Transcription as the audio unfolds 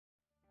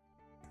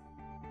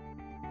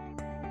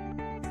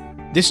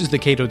This is the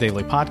Cato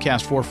Daily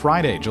Podcast for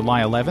Friday,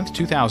 July 11th,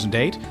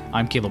 2008.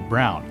 I'm Caleb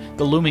Brown.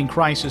 The looming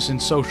crisis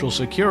in Social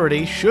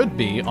Security should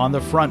be on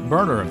the front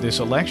burner of this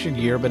election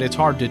year, but it's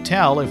hard to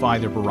tell if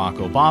either Barack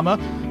Obama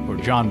or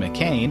John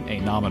McCain,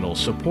 a nominal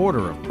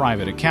supporter of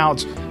private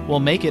accounts,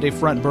 will make it a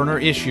front burner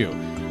issue.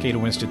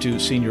 Cato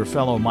Institute senior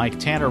fellow Mike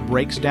Tanner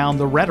breaks down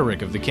the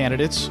rhetoric of the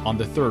candidates on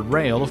the third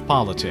rail of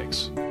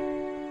politics.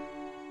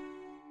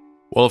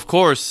 Well, of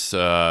course,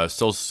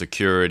 Social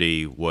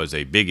Security was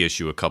a big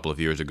issue a couple of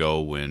years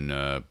ago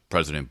when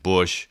President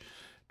Bush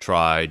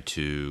tried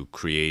to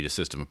create a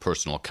system of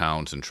personal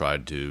accounts and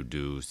tried to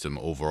do some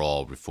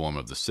overall reform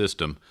of the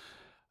system.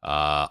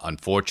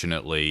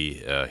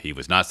 Unfortunately, he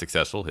was not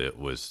successful. It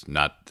was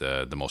not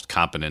the most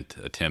competent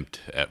attempt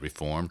at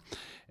reform,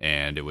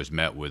 and it was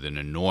met with an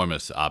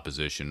enormous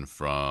opposition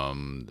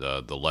from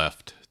the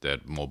left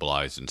that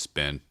mobilized and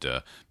spent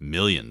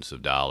millions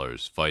of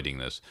dollars fighting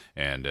this,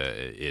 and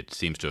it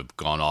seems to have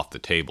gone off the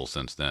table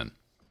since then.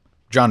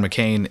 John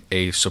McCain,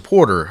 a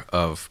supporter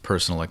of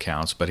personal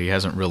accounts, but he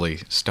hasn't really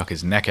stuck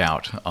his neck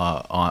out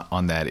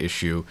on that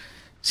issue,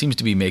 seems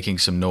to be making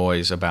some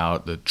noise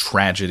about the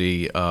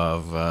tragedy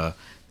of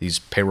these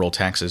payroll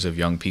taxes of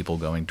young people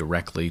going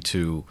directly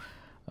to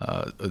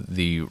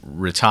the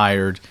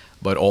retired,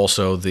 but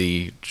also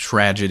the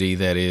tragedy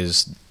that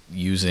is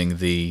using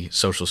the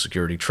Social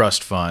Security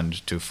Trust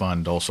Fund to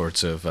fund all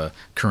sorts of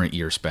current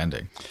year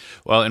spending.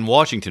 Well, in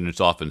Washington, it's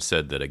often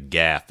said that a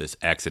gaffe is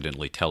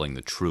accidentally telling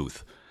the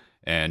truth.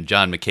 And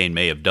John McCain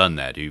may have done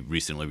that. He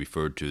recently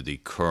referred to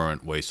the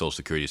current way Social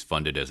Security is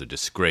funded as a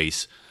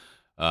disgrace.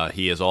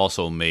 He has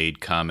also made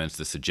comments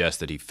that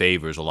suggest that he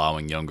favors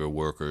allowing younger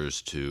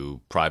workers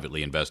to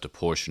privately invest a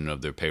portion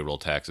of their payroll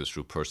taxes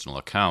through personal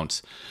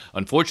accounts.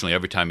 Unfortunately,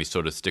 every time he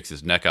sort of sticks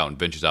his neck out and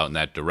ventures out in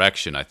that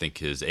direction, I think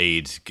his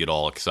aides get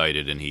all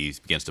excited and he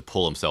begins to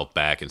pull himself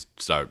back and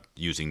start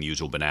using the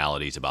usual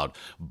banalities about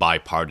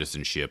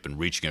bipartisanship and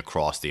reaching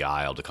across the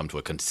aisle to come to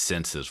a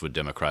consensus with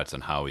Democrats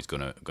on how he's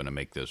going to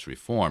make this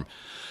reform.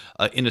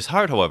 In his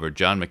heart, however,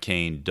 John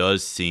McCain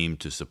does seem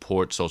to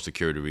support Social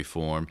Security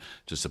reform,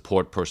 to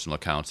support personal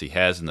accounts. He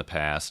has in the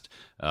past,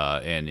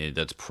 and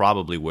that's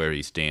probably where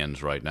he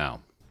stands right now.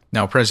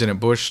 Now, President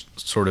Bush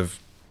sort of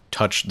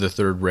touched the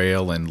third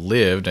rail and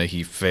lived.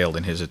 He failed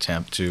in his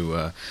attempt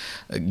to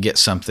get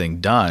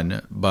something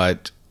done,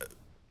 but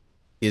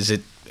is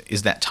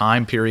that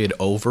time period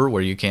over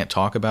where you can't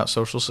talk about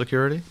Social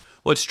Security?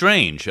 Well, it's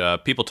strange.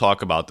 People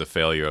talk about the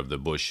failure of the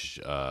Bush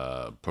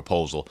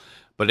proposal,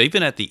 but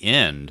even at the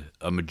end,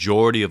 a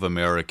majority of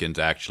Americans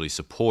actually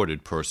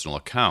supported personal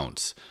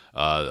accounts.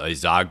 A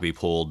Zogby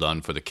poll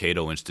done for the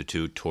Cato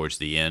Institute towards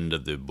the end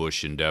of the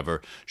Bush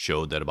endeavor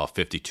showed that about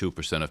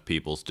 52% of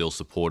people still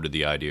supported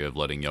the idea of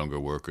letting younger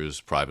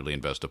workers privately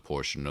invest a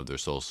portion of their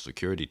Social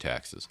Security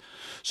taxes.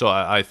 So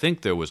I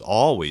think there was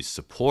always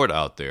support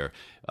out there.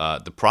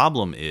 The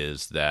problem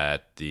is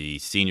that the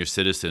senior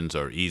citizens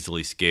are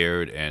easily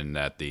scared and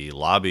that the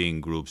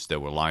lobbying groups that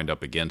were lined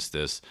up against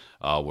this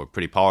were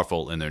pretty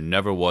powerful, and there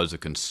never was a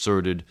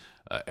concerted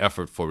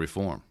effort for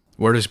reform.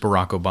 Where does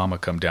Barack Obama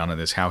come down on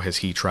this? How has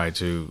he tried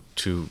to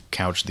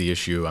couch the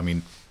issue? I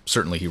mean,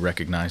 certainly he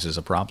recognizes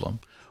a problem.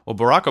 Well,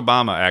 Barack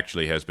Obama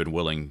actually has been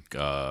willing,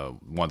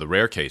 one of the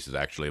rare cases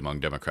actually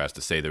among Democrats,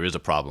 to say there is a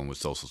problem with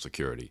Social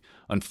Security.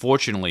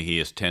 Unfortunately, he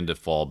has tended to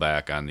fall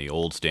back on the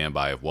old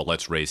standby of, well,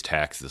 let's raise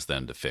taxes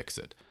then to fix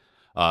it.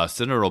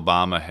 Senator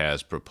Obama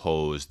has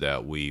proposed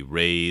that we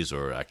raise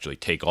or actually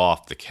take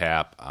off the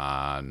cap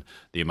on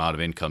the amount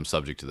of income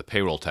subject to the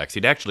payroll tax.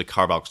 He'd actually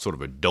carve out sort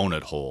of a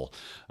donut hole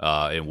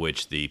in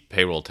which the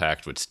payroll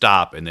tax would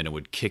stop and then it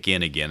would kick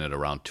in again at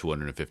around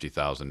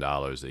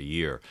 $250,000 a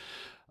year.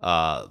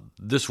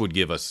 This would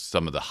give us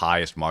some of the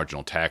highest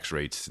marginal tax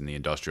rates in the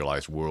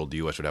industrialized world. The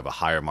U.S. would have a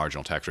higher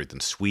marginal tax rate than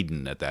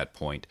Sweden at that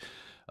point.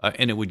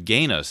 And it would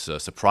gain us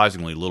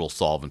surprisingly little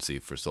solvency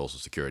for Social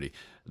Security.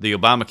 The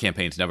Obama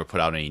campaign's never put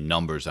out any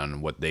numbers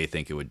on what they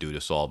think it would do to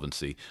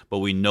solvency, but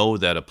we know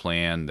that a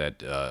plan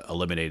that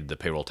eliminated the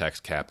payroll tax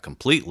cap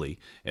completely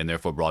and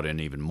therefore brought in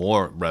even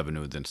more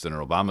revenue than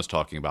Senator Obama's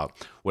talking about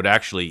would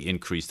actually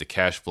increase the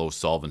cash flow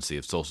solvency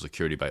of Social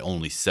Security by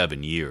only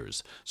 7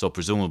 years. So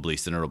presumably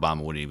Senator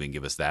Obama wouldn't even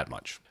give us that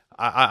much.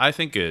 I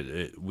think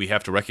we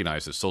have to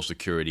recognize that Social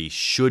Security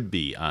should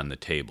be on the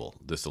table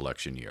this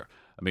election year.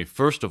 I mean,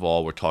 first of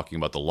all, we're talking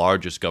about the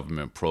largest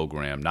government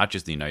program, not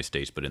just in the United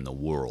States, but in the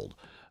world,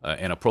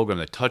 and a program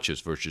that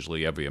touches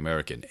virtually every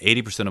American.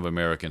 80% of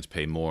Americans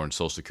pay more in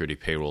Social Security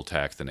payroll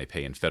tax than they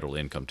pay in federal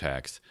income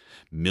tax.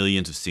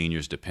 Millions of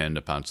seniors depend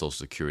upon Social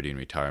Security in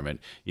retirement,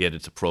 yet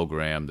it's a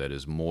program that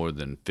is more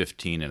than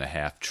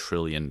 $15.5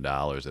 trillion,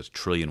 that's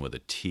trillion with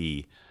a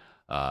T,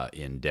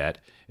 in debt.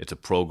 It's a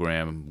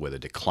program with a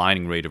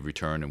declining rate of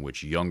return in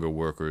which younger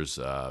workers,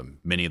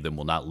 many of them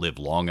will not live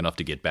long enough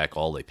to get back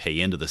all they pay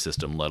into the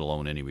system, let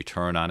alone any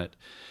return on it.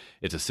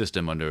 It's a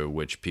system under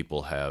which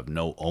people have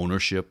no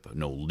ownership,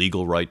 no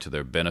legal right to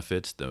their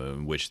benefits,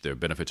 in which their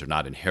benefits are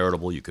not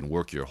inheritable. You can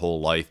work your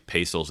whole life,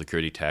 pay Social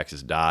Security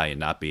taxes, die, and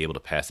not be able to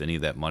pass any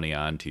of that money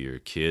on to your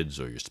kids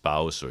or your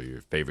spouse or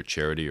your favorite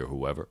charity or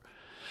whoever.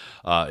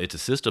 It's a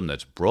system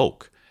that's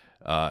broke,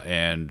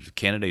 and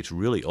candidates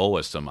really owe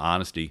us some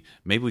honesty.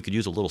 Maybe we could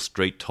use a little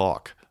straight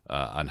talk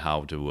on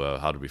how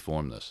to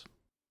reform this.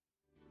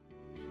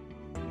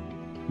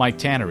 Mike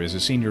Tanner is a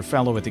senior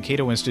fellow at the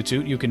Cato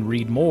Institute. You can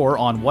read more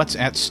on what's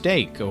at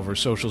stake over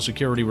Social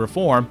Security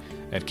reform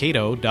at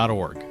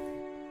cato.org.